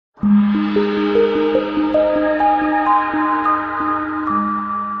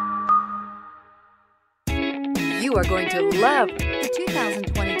are going to love the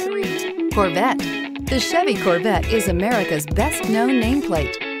 2023 Corvette. The Chevy Corvette is America's best-known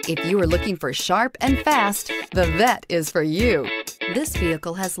nameplate. If you are looking for sharp and fast, the Vette is for you. This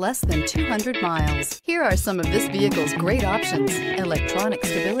vehicle has less than 200 miles. Here are some of this vehicle's great options: electronic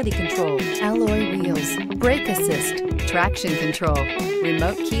stability control, alloy wheels, brake assist, traction control,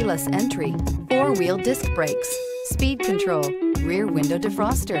 remote keyless entry, four-wheel disc brakes, speed control, rear window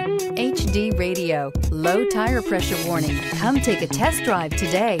defroster, HD radio, low tire pressure warning. Come take a test drive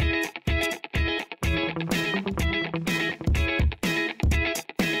today.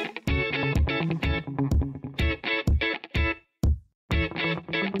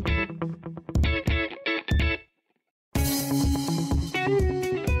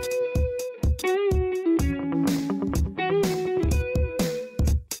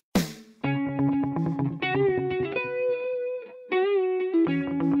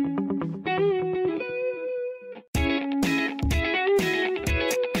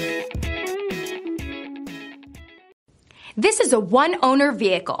 This is a one-owner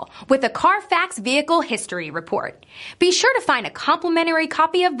vehicle with a Carfax Vehicle History Report. Be sure to find a complimentary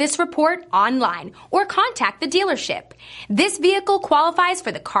copy of this report online or contact the dealership. This vehicle qualifies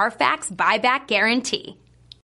for the Carfax Buyback Guarantee.